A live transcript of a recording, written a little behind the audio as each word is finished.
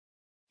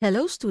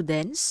Hello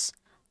students!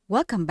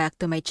 Welcome back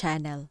to my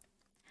channel.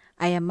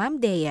 I am Ma'am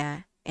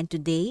Dea and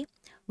today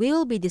we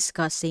will be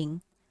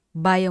discussing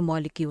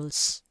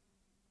biomolecules.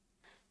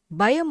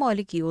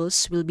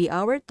 Biomolecules will be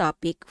our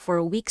topic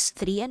for weeks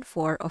 3 and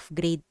 4 of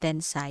grade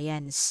 10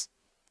 science.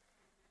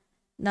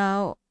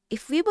 Now,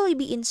 if we will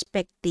be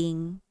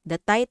inspecting the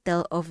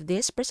title of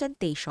this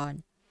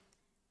presentation,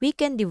 we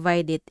can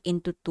divide it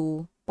into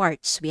two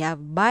parts. We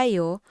have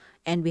bio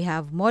and we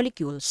have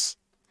molecules.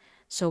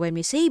 So when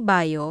we say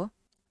bio,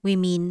 we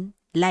mean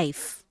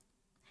life.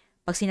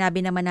 Pag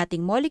sinabi naman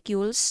nating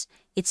molecules,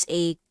 it's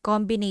a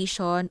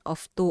combination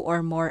of two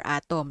or more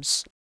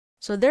atoms.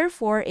 So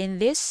therefore, in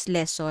this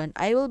lesson,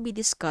 I will be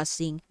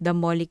discussing the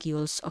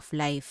molecules of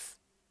life.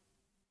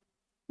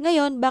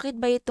 Ngayon, bakit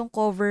ba itong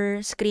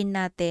cover screen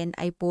natin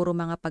ay puro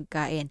mga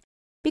pagkain?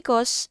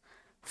 Because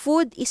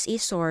food is a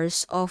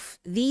source of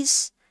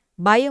these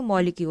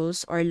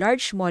biomolecules or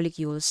large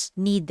molecules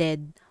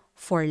needed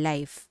for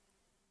life.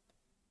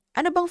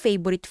 Ano bang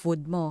favorite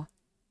food mo?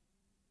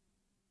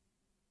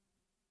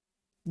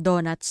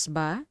 Donuts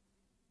ba?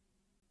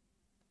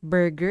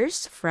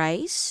 Burgers,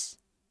 fries?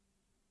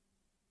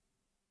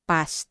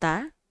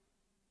 Pasta?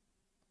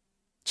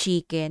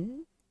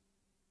 Chicken?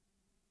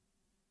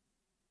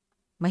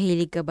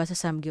 Mahilig ka ba sa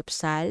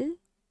samgyupsal?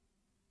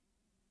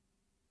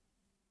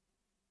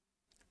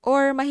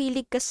 Or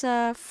mahilig ka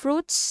sa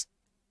fruits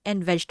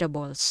and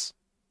vegetables?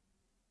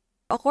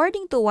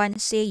 According to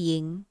one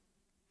saying,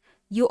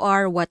 you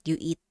are what you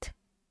eat.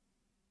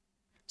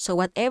 So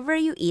whatever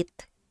you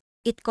eat,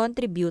 it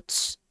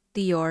contributes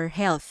to your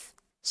health.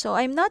 So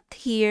I'm not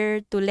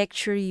here to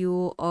lecture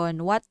you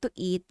on what to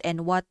eat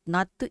and what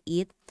not to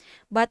eat,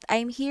 but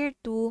I'm here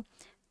to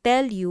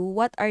tell you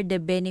what are the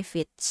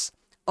benefits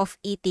of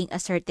eating a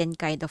certain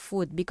kind of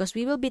food because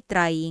we will be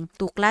trying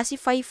to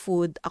classify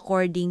food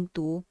according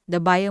to the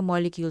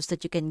biomolecules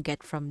that you can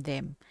get from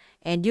them.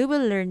 And you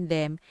will learn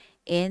them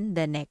in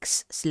the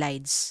next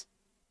slides.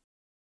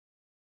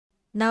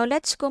 Now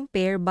let's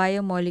compare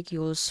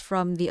biomolecules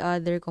from the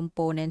other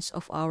components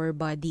of our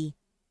body.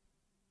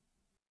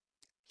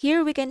 Here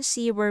we can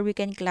see where we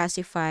can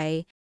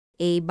classify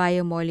a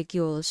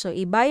biomolecule. So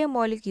a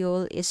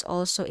biomolecule is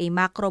also a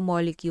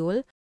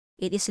macromolecule.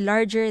 It is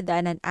larger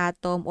than an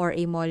atom or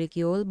a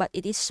molecule, but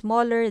it is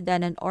smaller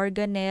than an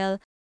organelle,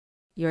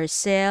 your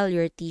cell,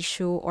 your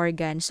tissue,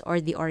 organs,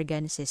 or the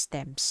organ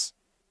systems.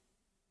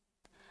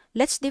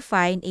 Let's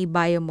define a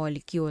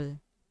biomolecule.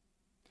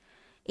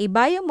 A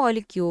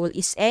biomolecule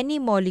is any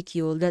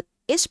molecule that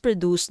is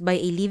produced by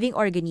a living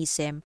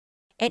organism,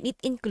 and it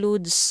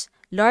includes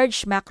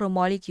large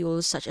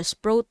macromolecules such as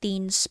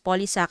proteins,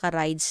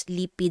 polysaccharides,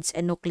 lipids,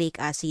 and nucleic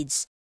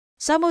acids.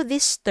 Some of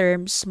these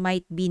terms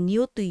might be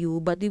new to you,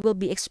 but we will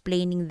be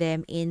explaining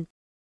them in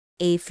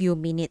a few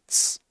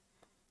minutes.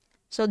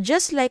 So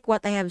just like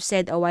what I have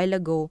said a while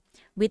ago,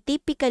 we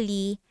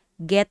typically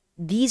get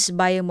these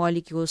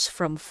biomolecules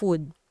from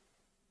food.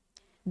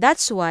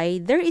 That's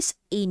why there is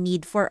a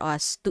need for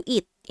us to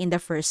eat in the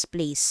first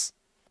place.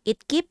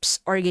 It keeps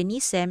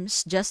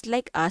organisms just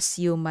like us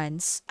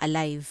humans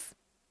alive.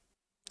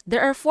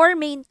 There are four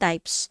main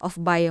types of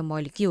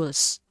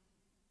biomolecules.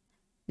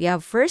 We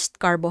have first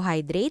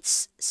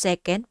carbohydrates,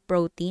 second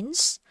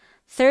proteins,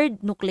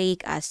 third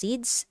nucleic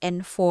acids,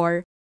 and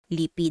four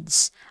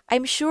lipids.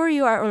 I'm sure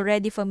you are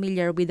already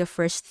familiar with the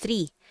first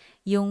three.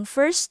 Yung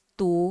first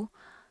two,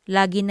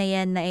 lagi na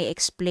yan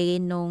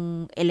na-explain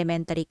nung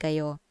elementary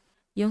kayo.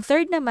 Yung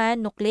third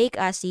naman, nucleic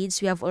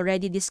acids, we have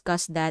already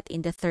discussed that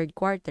in the third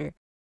quarter.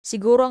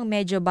 Siguro ang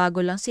medyo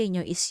bago lang sa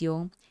inyo is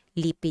yung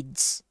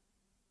lipids.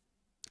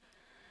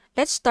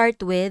 Let's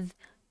start with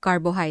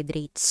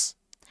carbohydrates.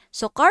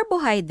 So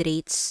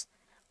carbohydrates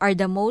are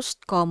the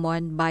most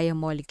common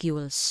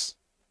biomolecules.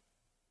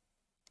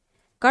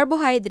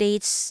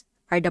 Carbohydrates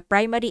are the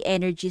primary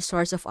energy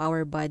source of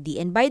our body.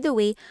 And by the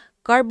way,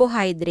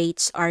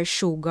 carbohydrates are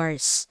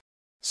sugars.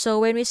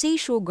 So when we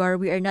say sugar,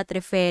 we are not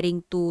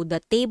referring to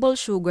the table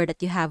sugar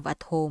that you have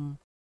at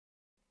home.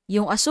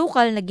 Yung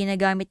asukal na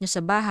ginagamit nyo sa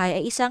bahay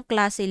ay isang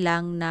klase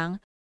lang ng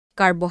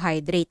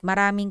carbohydrate.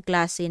 Maraming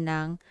klase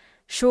ng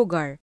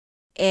sugar.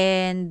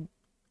 And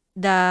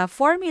the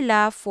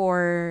formula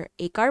for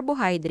a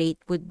carbohydrate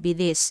would be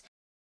this.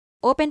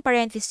 Open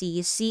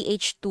parentheses,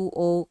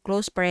 CH2O,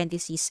 close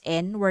parentheses,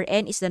 N, where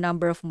N is the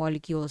number of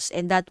molecules.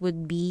 And that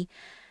would be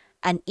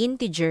an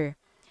integer.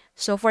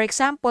 So for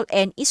example,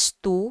 N is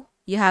 2.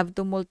 You have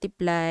to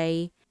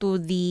multiply to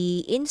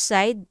the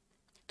inside,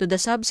 to the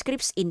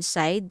subscripts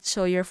inside.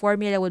 So your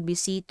formula would be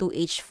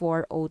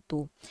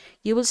C2H4O2.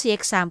 You will see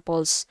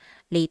examples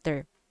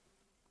later.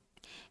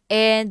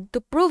 And to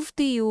prove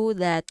to you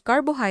that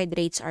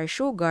carbohydrates are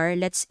sugar,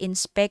 let's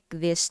inspect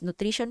these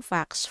nutrition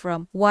facts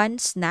from one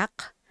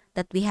snack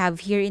that we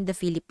have here in the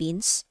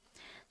Philippines.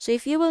 So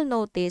if you will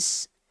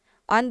notice,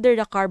 under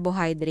the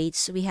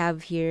carbohydrates, we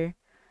have here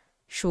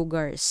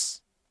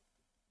sugars.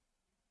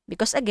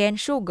 Because again,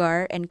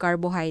 sugar and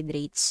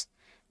carbohydrates,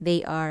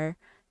 they are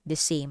the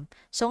same.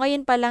 So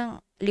ngayon pa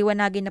lang,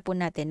 liwanagin na po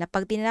natin na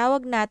pag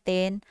tinawag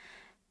natin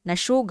na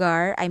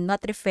sugar, I'm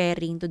not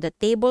referring to the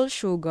table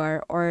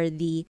sugar or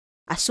the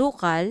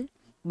asukal,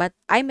 but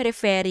I'm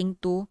referring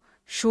to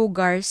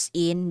sugars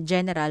in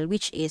general,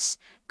 which is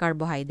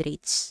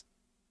carbohydrates.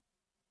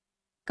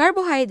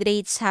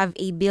 Carbohydrates have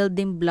a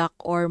building block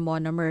or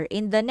monomer.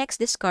 In the next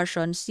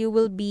discussions, you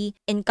will be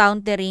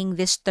encountering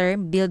this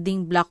term,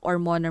 building block or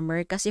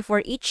monomer, kasi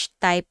for each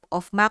type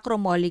of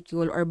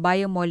macromolecule or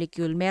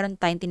biomolecule, meron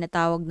tayong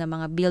tinatawag na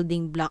mga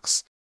building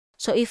blocks.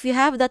 So if you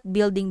have that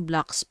building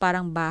blocks,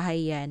 parang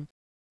bahay yan,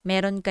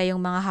 meron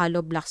kayong mga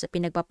hollow blocks na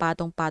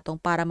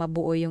pinagpapatong-patong para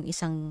mabuo yung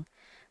isang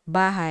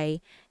bahay.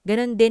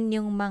 Ganon din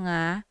yung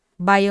mga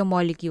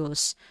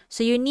biomolecules.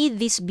 So you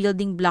need these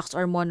building blocks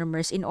or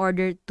monomers in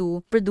order to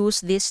produce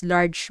these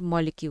large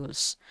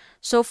molecules.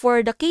 So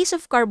for the case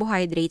of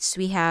carbohydrates,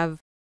 we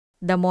have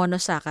the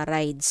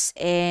monosaccharides.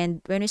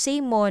 And when we say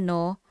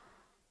mono,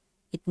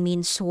 it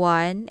means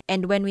one.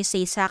 And when we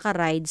say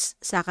saccharides,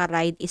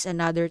 saccharide is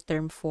another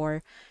term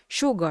for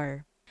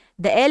sugar.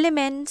 The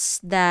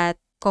elements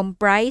that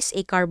comprise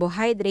a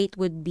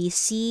carbohydrate would be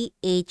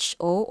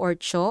CHO or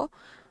CHO.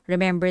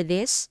 Remember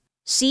this?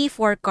 C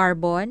for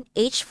carbon,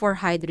 H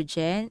for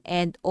hydrogen,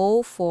 and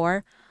O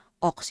for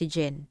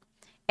oxygen.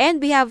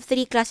 And we have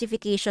three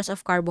classifications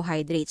of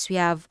carbohydrates. We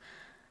have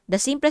the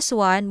simplest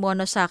one,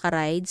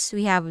 monosaccharides.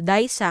 We have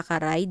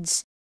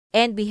disaccharides.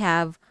 And we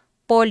have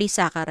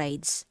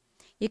polysaccharides.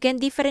 You can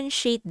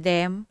differentiate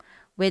them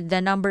with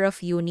the number of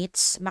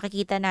units.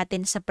 Makikita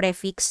natin sa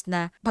prefix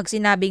na pag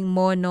sinabing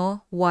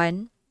mono,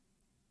 1.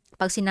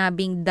 Pag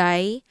sinabing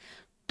di,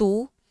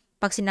 2.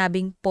 Pag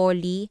sinabing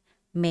poly,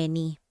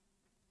 many.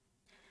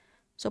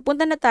 So,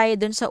 punta na tayo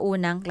dun sa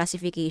unang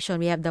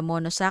classification. We have the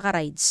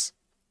monosaccharides.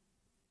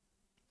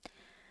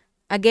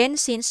 Again,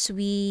 since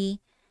we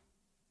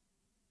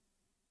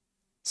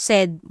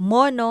said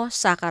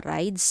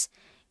monosaccharides,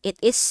 it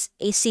is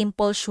a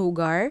simple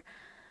sugar.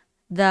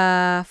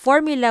 The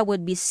formula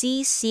would be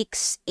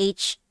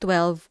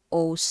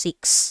C6H12O6.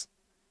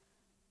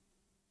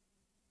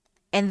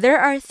 And there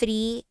are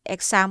three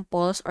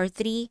examples or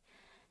three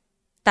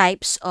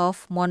types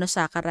of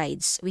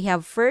monosaccharides. We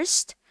have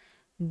first,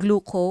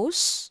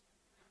 glucose,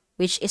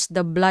 which is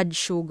the blood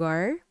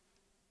sugar.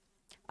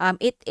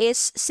 It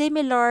is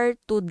similar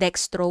to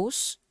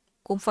dextrose.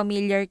 Kung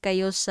familiar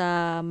kayo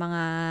sa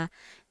mga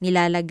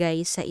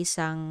nilalagay sa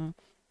isang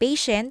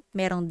patient,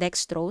 merong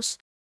dextrose.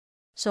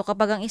 So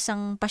kapag ang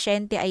isang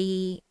pasyente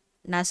ay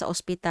nasa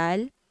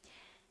ospital,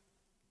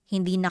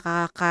 hindi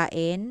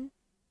nakakain,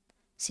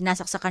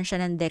 sinasaksakan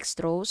siya ng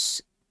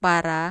dextrose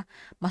para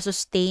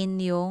masustain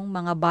yung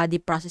mga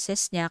body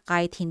processes niya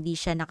kahit hindi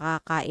siya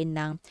nakakain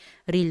ng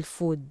real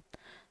food.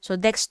 So,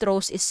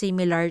 dextrose is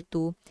similar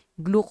to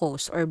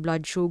glucose or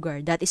blood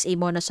sugar. That is a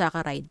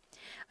monosaccharide.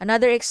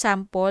 Another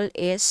example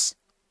is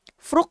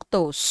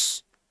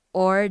fructose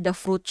or the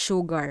fruit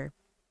sugar.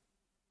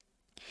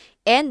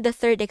 And the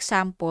third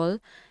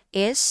example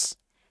is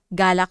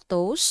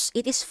galactose.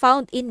 It is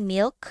found in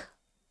milk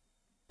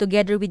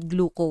together with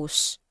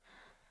glucose.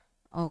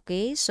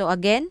 Okay, so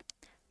again,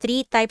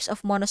 three types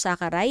of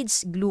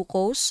monosaccharides,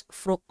 glucose,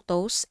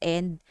 fructose,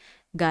 and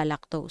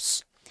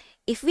galactose.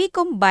 If we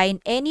combine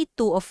any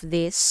two of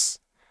these,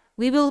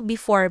 we will be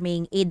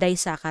forming a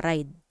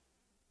disaccharide.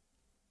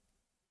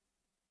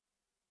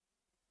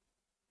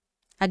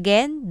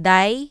 Again,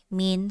 di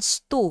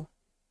means two.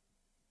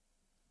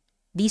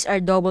 These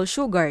are double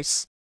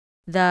sugars.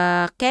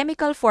 The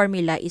chemical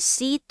formula is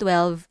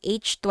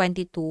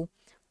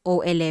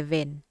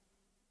C12H22O11.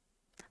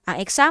 Ang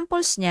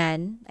examples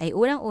niyan ay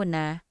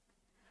unang-una,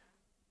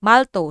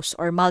 maltose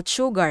or malt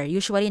sugar.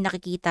 Usually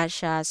nakikita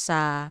siya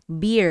sa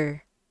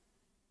beer.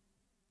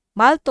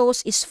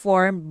 Maltose is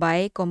formed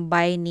by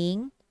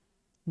combining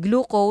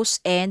glucose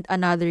and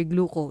another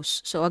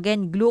glucose. So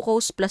again,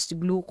 glucose plus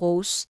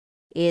glucose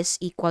is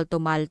equal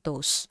to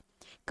maltose.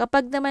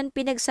 Kapag naman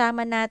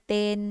pinagsama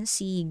natin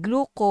si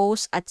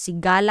glucose at si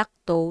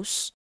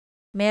galactose,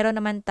 meron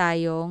naman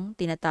tayong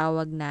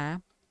tinatawag na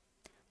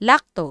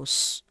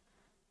lactose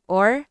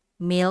or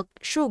milk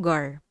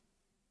sugar.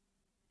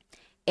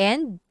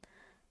 And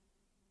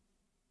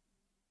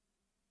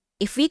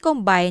if we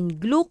combine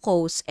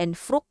glucose and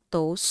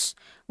fructose,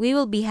 we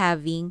will be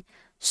having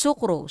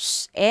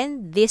sucrose.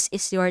 And this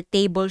is your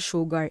table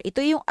sugar.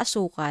 Ito yung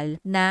asukal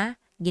na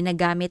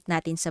ginagamit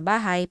natin sa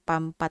bahay,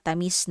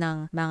 pampatamis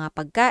ng mga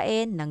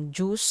pagkain, ng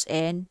juice,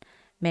 and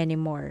many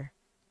more.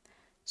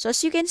 So as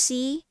you can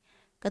see,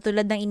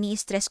 katulad ng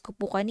ini-stress ko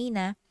po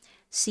kanina,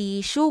 si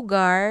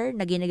sugar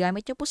na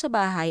ginagamit nyo po sa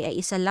bahay ay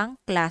isa lang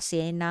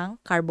klase ng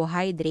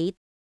carbohydrate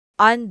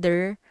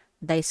under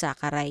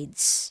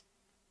disaccharides.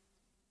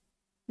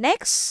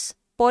 Next,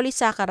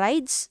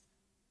 polysaccharides.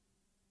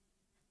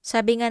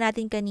 Sabi nga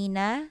natin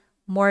kanina,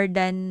 more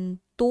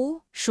than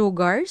 2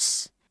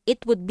 sugars,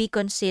 it would be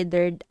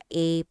considered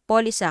a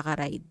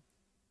polysaccharide.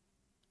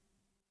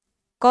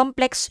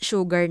 Complex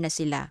sugar na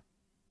sila.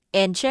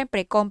 And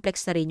syempre,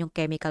 complex na rin yung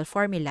chemical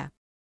formula.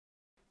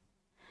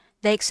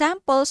 The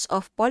examples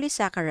of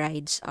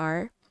polysaccharides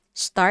are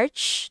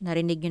starch,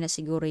 narinig nyo na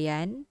siguro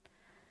yan,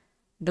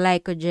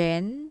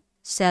 glycogen,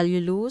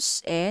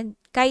 cellulose, and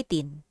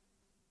chitin.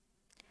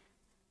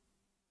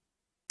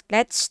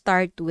 Let's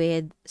start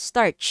with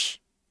starch.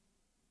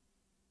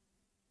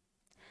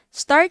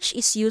 Starch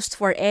is used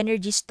for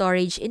energy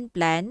storage in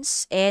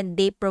plants and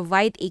they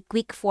provide a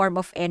quick form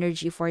of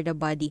energy for the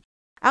body.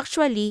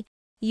 Actually,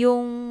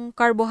 yung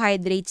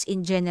carbohydrates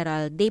in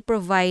general, they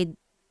provide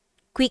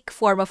quick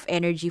form of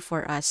energy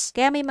for us.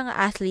 Kaya may mga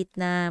athlete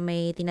na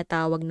may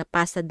tinatawag na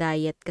pasta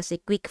diet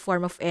kasi quick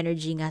form of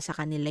energy nga sa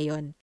kanila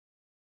yon.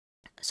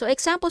 So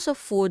examples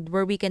of food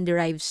where we can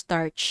derive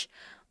starch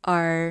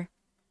are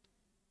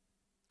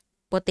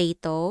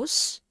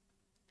potatoes,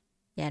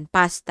 yan,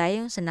 pasta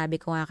yung sinabi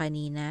ko nga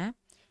kanina,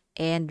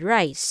 and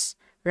rice.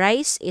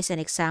 Rice is an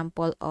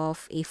example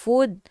of a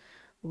food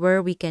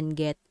where we can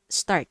get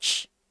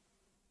starch.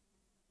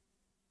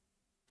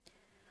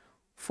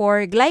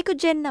 For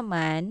glycogen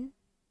naman,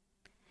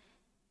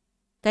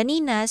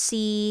 kanina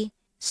si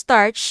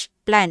starch,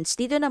 plants,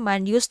 dito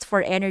naman used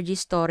for energy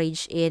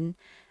storage in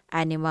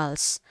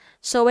animals.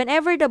 So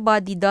whenever the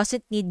body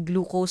doesn't need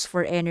glucose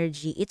for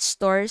energy, it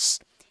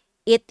stores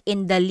it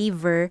in the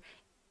liver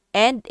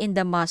and in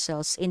the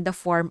muscles in the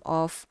form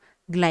of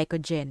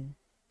glycogen.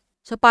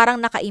 So parang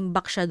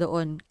nakaimbak siya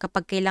doon.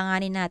 Kapag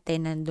kailanganin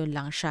natin, nandun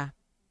lang siya.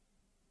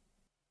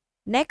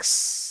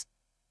 Next,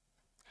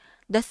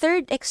 the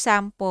third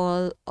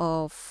example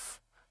of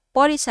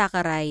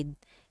polysaccharide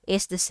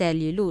is the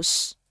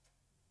cellulose.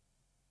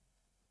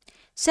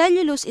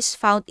 Cellulose is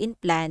found in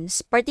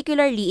plants,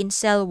 particularly in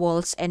cell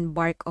walls and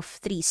bark of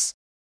trees.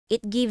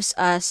 It gives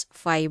us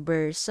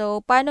fiber. So,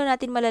 paano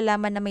natin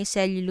malalaman na may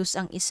cellulose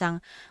ang isang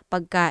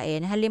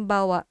pagkain?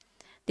 Halimbawa,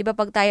 di ba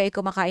pag tayo ay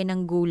kumakain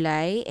ng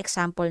gulay,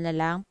 example na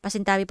lang,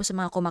 pasintabi po sa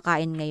mga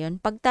kumakain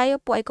ngayon, pag tayo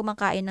po ay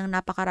kumakain ng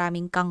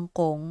napakaraming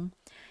kangkong,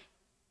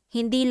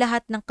 hindi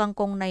lahat ng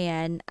kangkong na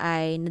yan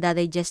ay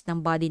nadadigest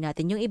ng body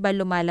natin. Yung iba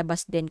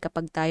lumalabas din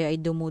kapag tayo ay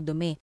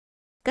dumudumi.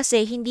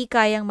 Kasi hindi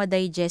kayang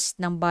madigest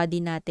ng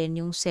body natin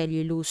yung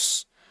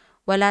cellulose.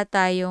 Wala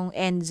tayong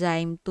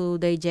enzyme to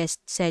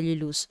digest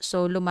cellulose.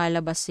 So,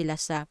 lumalabas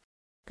sila sa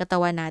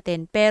katawan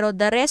natin. Pero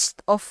the rest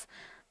of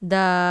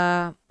the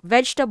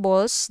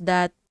vegetables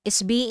that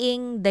is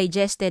being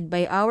digested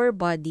by our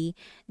body,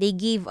 they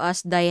give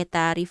us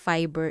dietary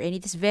fiber. And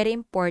it is very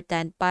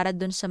important para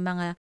dun sa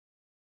mga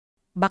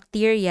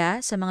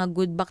bacteria, sa mga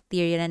good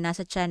bacteria na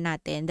nasa tiyan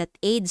natin that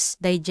aids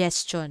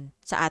digestion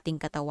sa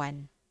ating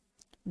katawan.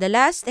 The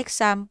last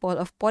example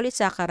of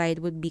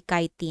polysaccharide would be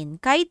chitin.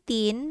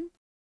 Chitin,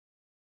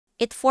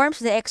 it forms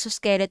the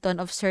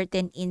exoskeleton of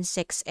certain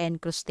insects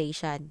and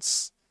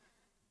crustaceans.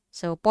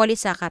 So,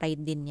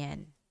 polysaccharide din yan.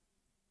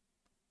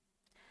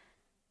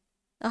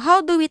 Now,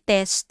 how do we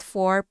test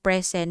for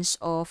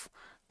presence of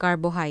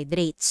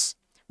carbohydrates?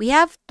 We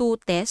have two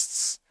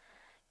tests.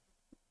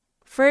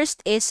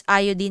 First is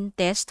iodine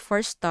test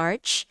for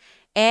starch,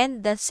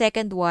 and the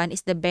second one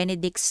is the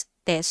Benedict's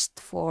test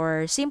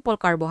for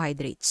simple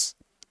carbohydrates.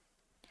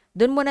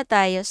 Doon muna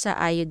tayo sa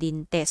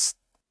iodine test.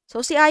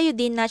 So, si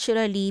iodine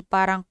naturally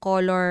parang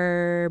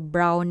color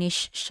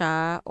brownish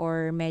siya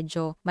or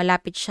medyo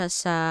malapit siya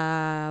sa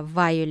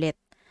violet.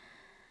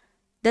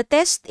 The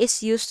test is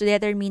used to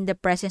determine the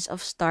presence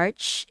of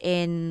starch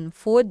in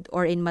food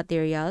or in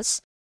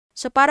materials.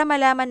 So, para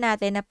malaman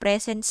natin na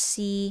present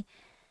si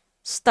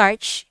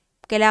starch,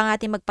 kailangan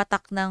natin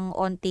magpatak ng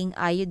onting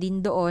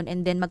iodine doon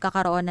and then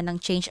magkakaroon na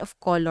ng change of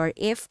color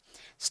if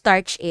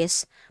starch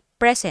is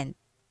present.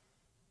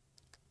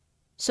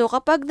 So,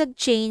 kapag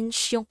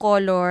nag-change yung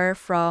color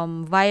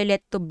from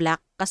violet to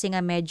black, kasi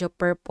nga medyo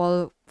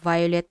purple,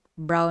 violet,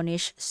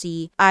 brownish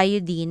si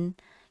iodine,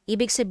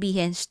 ibig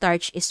sabihin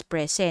starch is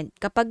present.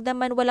 Kapag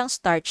naman walang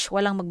starch,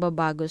 walang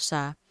magbabago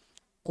sa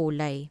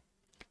kulay.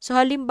 So,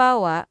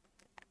 halimbawa,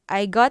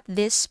 I got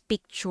this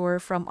picture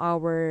from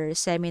our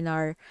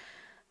seminar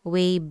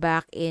way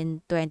back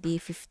in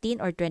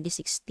 2015 or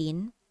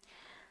 2016.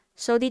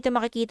 So, dito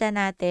makikita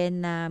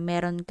natin na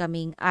meron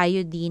kaming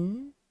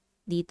iodine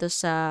dito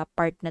sa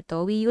part na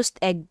to. We used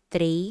egg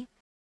tray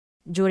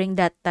during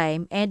that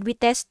time and we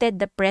tested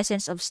the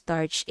presence of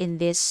starch in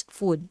this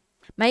food.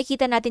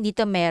 Makikita natin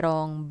dito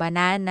merong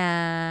banana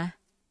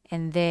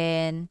and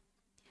then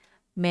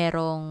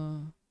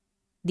merong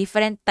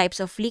different types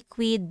of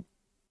liquid,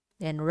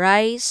 then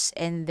rice,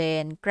 and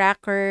then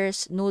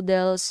crackers,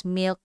 noodles,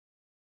 milk.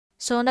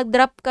 So,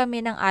 nag-drop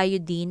kami ng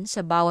iodine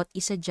sa bawat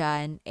isa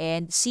dyan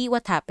and see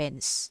what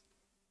happens.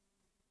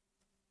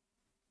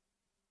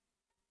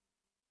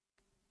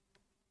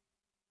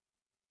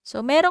 So,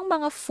 merong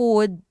mga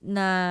food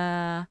na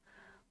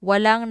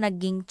walang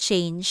naging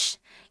change,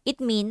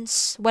 it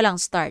means walang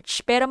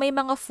starch. Pero may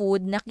mga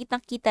food na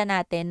kitang-kita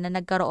natin na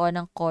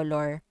nagkaroon ng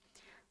color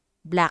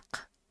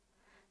black.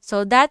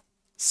 So, that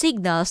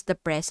signals the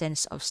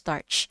presence of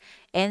starch.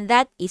 And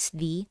that is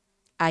the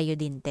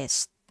iodine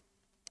test.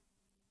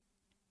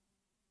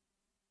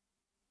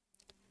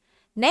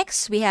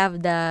 Next, we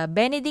have the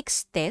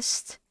Benedict's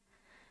test.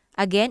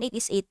 Again, it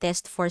is a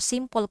test for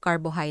simple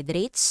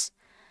carbohydrates.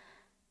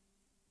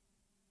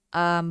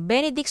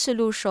 Benedict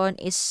solution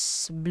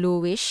is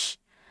bluish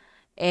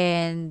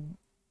and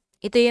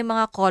Ito yung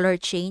mga color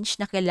change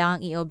na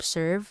kailangang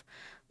i-observe.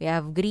 We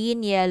have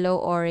green, yellow,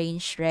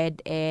 orange,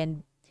 red,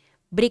 and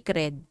brick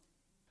red.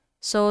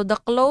 So, the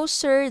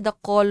closer the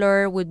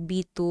color would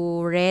be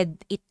to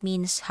red, it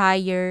means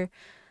higher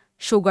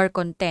sugar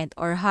content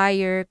or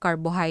higher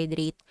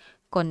carbohydrate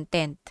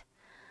content.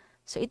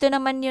 So, ito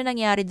naman yung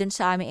nangyari dun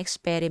sa aming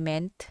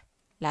experiment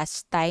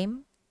last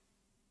time.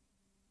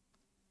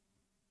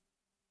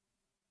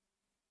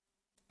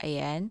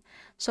 Ayan.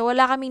 So,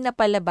 wala kaming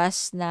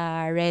napalabas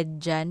na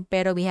red dyan,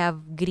 pero we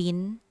have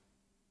green.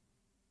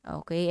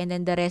 Okay, and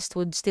then the rest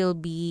would still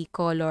be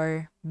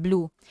color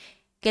blue.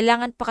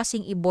 Kailangan pa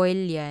kasing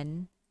i-boil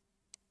yan.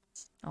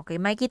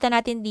 Okay, makikita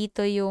natin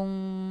dito yung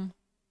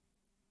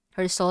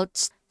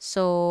results.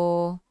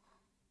 So,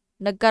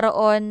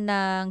 nagkaroon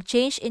ng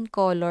change in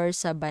color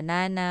sa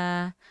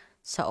banana,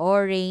 sa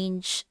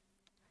orange,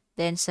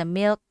 then sa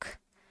milk,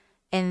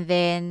 and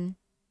then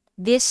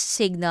this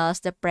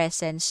signals the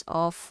presence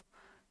of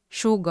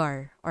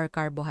sugar or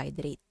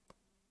carbohydrate.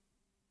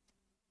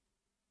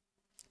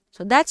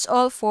 So that's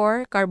all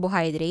for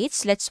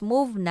carbohydrates. Let's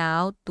move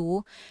now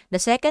to the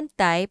second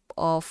type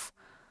of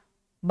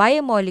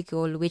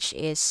biomolecule, which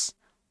is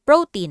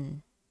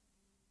protein.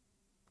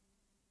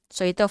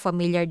 So ito,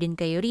 familiar din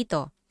kayo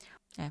rito.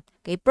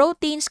 Okay,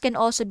 proteins can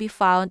also be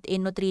found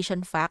in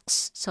nutrition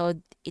facts.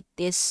 So it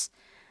is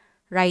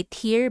right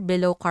here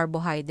below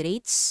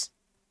carbohydrates.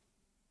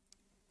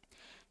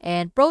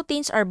 And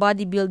proteins are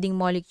bodybuilding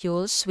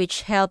molecules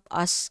which help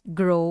us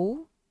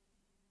grow.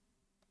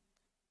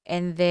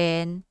 And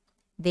then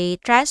they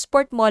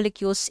transport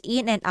molecules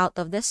in and out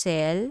of the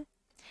cell.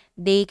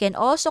 They can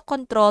also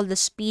control the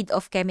speed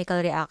of chemical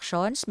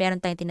reactions.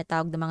 Meron tayong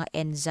tinatawag na mga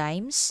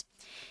enzymes.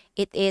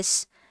 It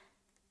is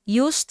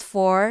used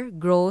for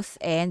growth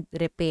and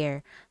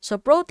repair. So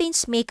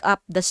proteins make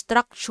up the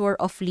structure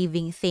of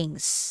living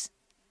things.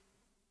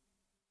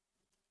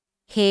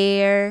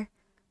 Hair,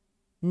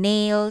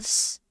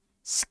 nails,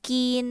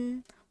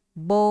 skin,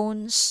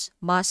 bones,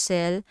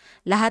 muscle,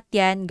 lahat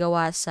yan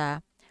gawa sa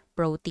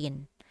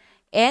protein.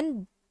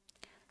 And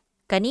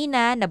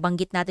kanina,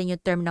 nabanggit natin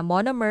yung term na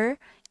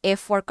monomer. If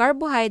for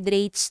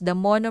carbohydrates, the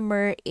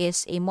monomer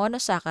is a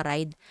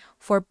monosaccharide.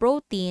 For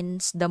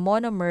proteins, the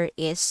monomer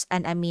is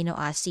an amino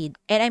acid.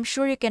 And I'm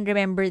sure you can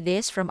remember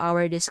this from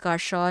our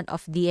discussion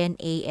of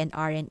DNA and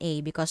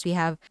RNA because we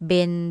have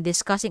been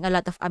discussing a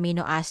lot of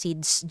amino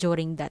acids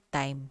during that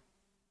time.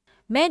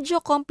 Medyo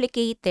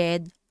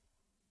complicated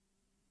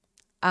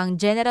ang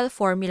general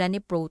formula ni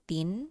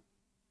protein.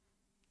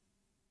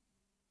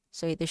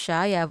 So ito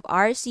siya, you have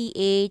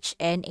RCH,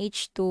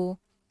 NH2,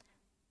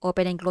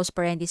 open and close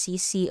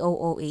parentheses,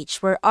 COOH,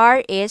 where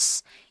R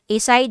is a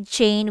side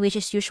chain which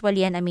is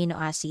usually an amino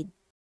acid.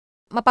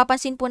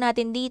 Mapapansin po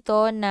natin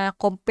dito na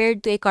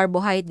compared to a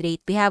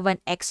carbohydrate, we have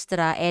an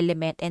extra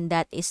element and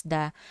that is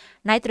the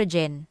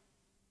nitrogen.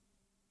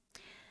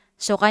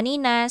 So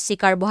kanina, si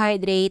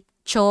carbohydrate,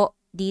 CHO,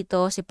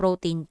 dito si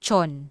protein,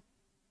 CHON.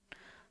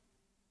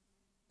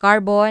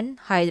 Carbon,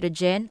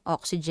 hydrogen,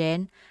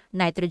 oxygen,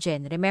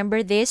 nitrogen. Remember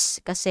this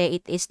kasi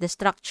it is the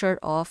structure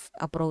of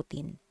a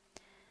protein.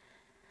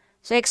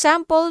 So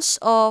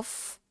examples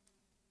of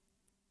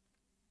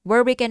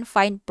where we can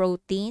find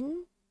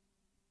protein.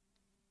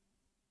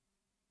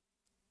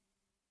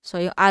 So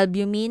yung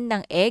albumin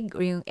ng egg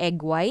or yung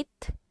egg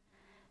white.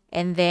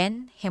 And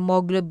then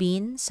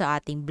hemoglobin sa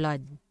ating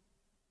blood.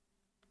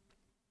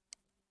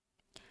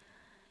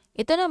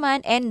 Ito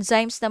naman,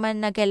 enzymes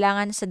naman na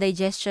kailangan sa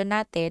digestion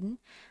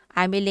natin.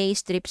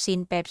 Amylase,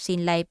 trypsin,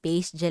 pepsin,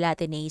 lipase,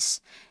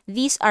 gelatinase.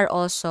 These are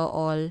also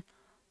all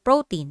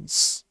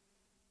proteins.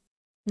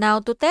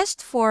 Now, to test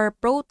for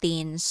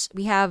proteins,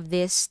 we have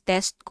this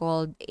test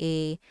called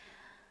a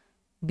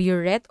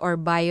Biuret or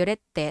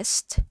Biuret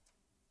test.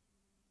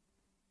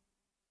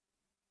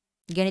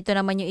 Ganito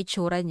naman yung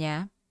itsura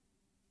niya.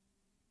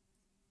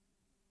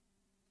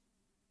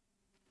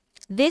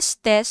 This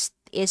test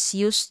is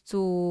used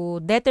to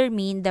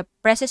determine the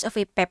presence of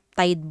a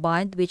peptide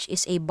bond, which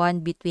is a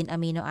bond between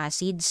amino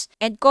acids.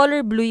 And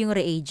color blue yung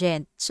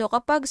reagent. So,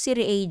 kapag si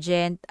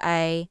reagent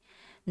ay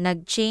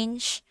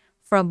nag-change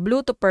from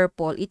blue to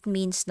purple, it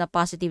means na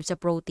positive sa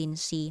protein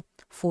si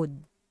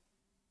food.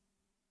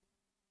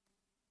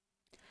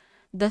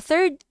 The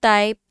third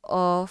type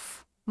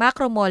of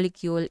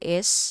macromolecule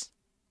is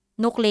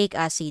nucleic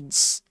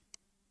acids.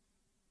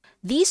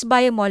 These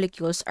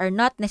biomolecules are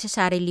not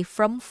necessarily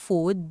from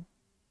food.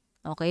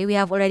 Okay, we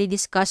have already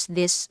discussed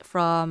this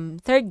from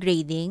third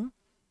grading.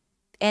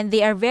 And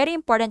they are very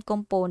important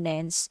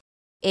components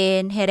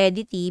in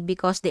heredity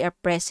because they are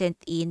present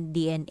in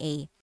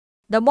DNA.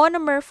 The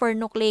monomer for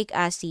nucleic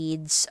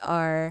acids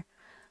are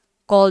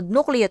called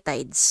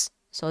nucleotides.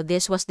 So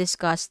this was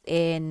discussed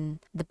in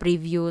the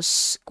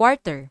previous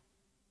quarter.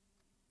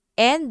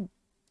 And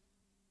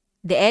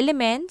the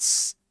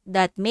elements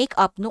that make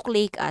up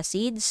nucleic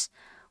acids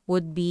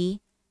would be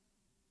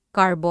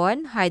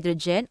carbon,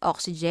 hydrogen,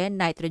 oxygen,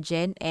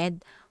 nitrogen,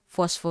 and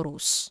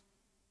phosphorus.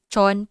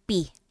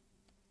 CHON-P.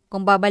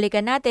 Kung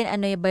babalikan natin,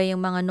 ano ba yung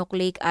mga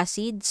nucleic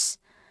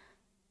acids?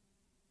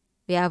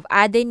 We We have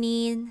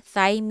adenine,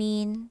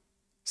 thymine,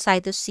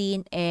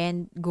 cytosine,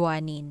 and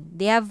guanine.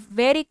 They have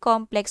very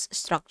complex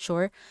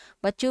structure,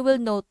 but you will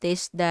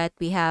notice that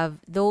we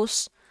have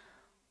those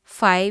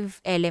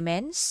 5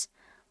 elements.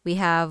 We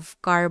have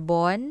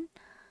carbon,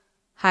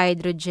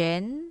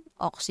 hydrogen,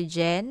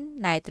 oxygen,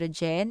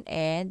 nitrogen,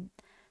 and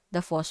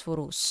the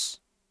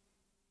phosphorus.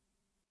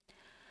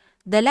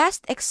 The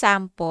last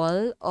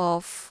example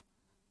of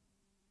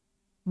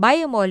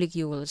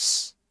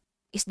biomolecules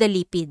is the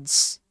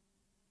lipids.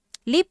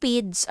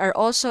 Lipids are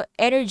also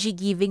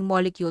energy-giving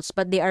molecules,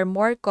 but they are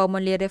more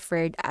commonly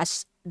referred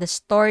as the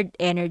stored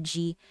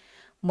energy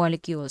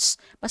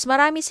molecules. Mas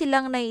marami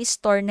silang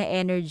nai-store na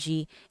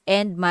energy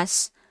and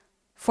mas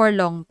for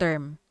long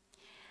term.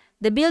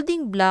 The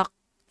building block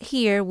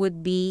here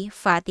would be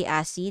fatty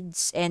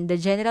acids, and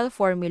the general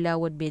formula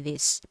would be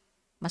this.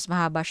 Mas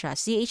mahaba siya.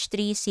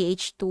 CH3,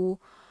 CH2,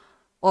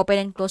 open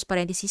and close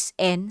parenthesis,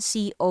 N,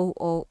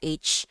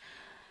 COOH.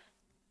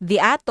 The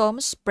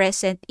atoms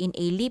present in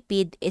a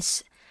lipid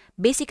is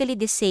basically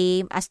the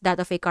same as that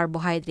of a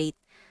carbohydrate.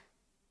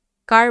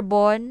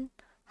 Carbon,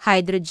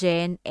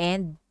 hydrogen,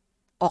 and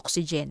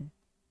oxygen.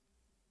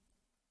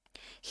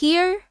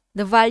 Here,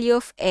 the value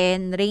of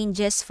N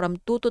ranges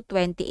from 2 to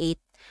 28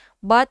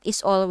 but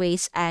is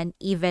always an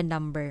even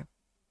number.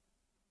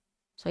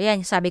 So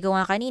yan, sabi ko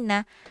nga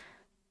kanina,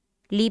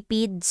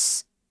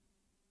 lipids,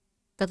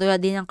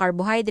 katulad din ng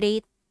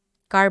carbohydrate,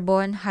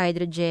 carbon,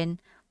 hydrogen,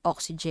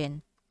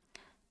 oxygen.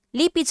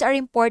 Lipids are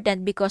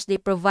important because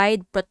they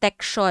provide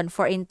protection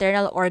for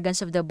internal organs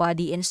of the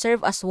body and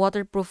serve as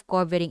waterproof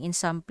covering in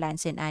some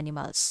plants and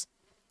animals.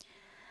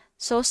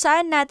 So,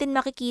 saan natin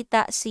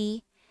makikita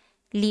si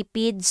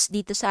lipids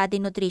dito sa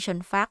ating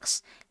nutrition facts?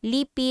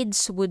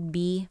 Lipids would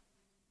be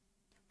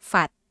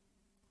fat.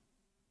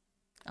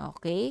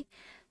 Okay?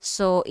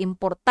 So,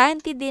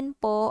 importante din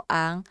po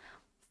ang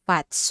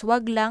fats.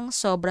 Wag lang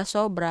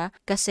sobra-sobra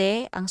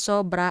kasi ang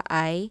sobra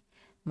ay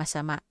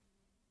masama.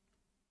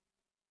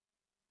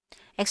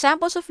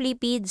 Examples of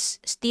lipids,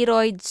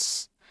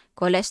 steroids,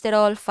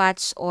 cholesterol,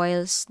 fats,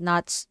 oils,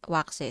 nuts,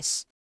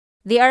 waxes.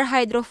 They are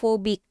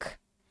hydrophobic.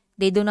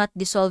 They do not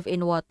dissolve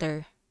in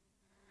water.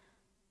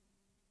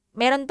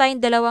 Meron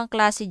tayong dalawang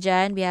klase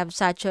dyan. We have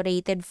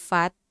saturated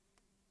fat,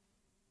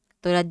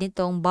 tulad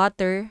nitong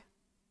butter.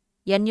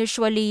 Yan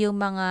usually yung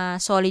mga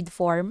solid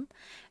form.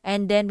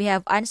 And then we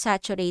have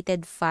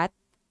unsaturated fat,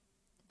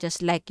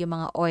 just like yung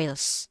mga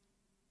oils.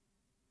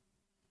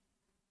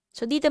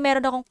 So, dito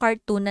meron akong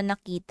cartoon na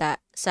nakita.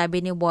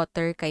 Sabi ni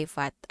water kay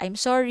fat, I'm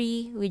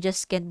sorry, we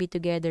just can't be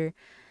together.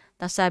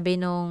 Tapos sabi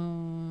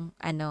nung,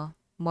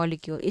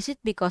 molecule, is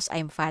it because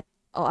I'm fat?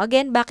 O,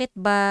 again, bakit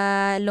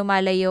ba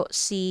lumalayo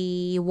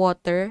si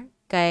water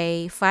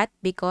kay fat?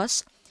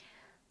 Because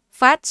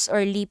fats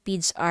or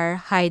lipids are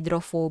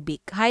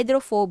hydrophobic.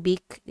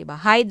 Hydrophobic, di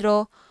ba?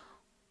 Hydro,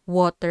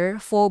 water.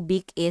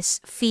 Phobic is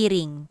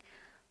fearing.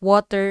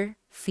 Water,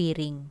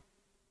 fearing.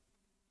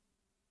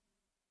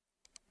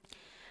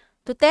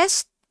 To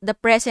test the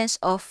presence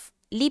of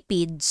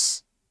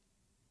lipids,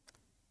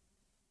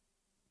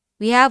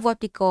 we have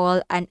what we call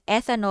an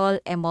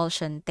ethanol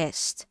emulsion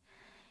test.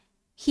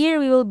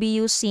 Here we will be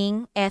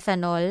using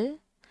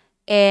ethanol,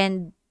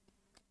 and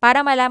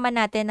para malaman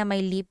natin na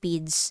may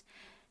lipids,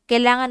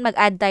 kailangan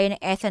mag-add tayo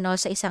ng ethanol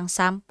sa isang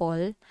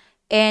sample,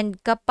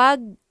 and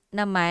kapag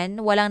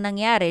naman walang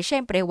nangyari,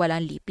 syempre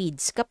walang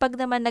lipids.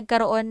 Kapag naman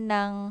nagkaroon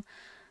ng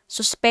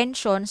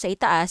suspension sa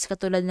itaas,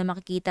 katulad na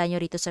makikita nyo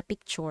rito sa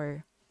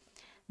picture,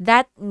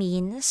 that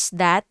means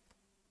that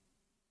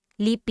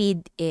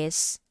lipid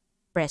is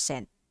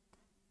present.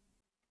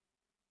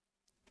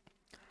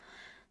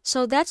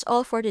 So that's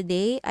all for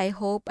today. I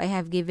hope I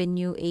have given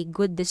you a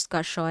good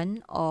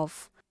discussion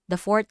of the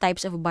 4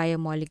 types of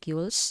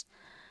biomolecules.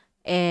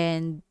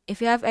 And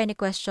if you have any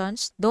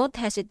questions, don't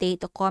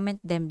hesitate to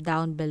comment them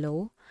down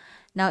below.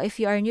 Now,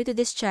 if you are new to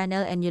this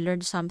channel and you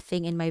learned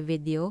something in my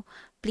video,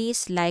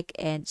 please like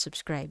and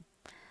subscribe.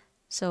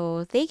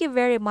 So, thank you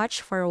very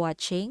much for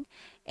watching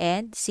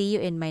and see you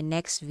in my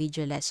next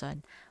video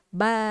lesson.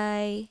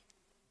 Bye!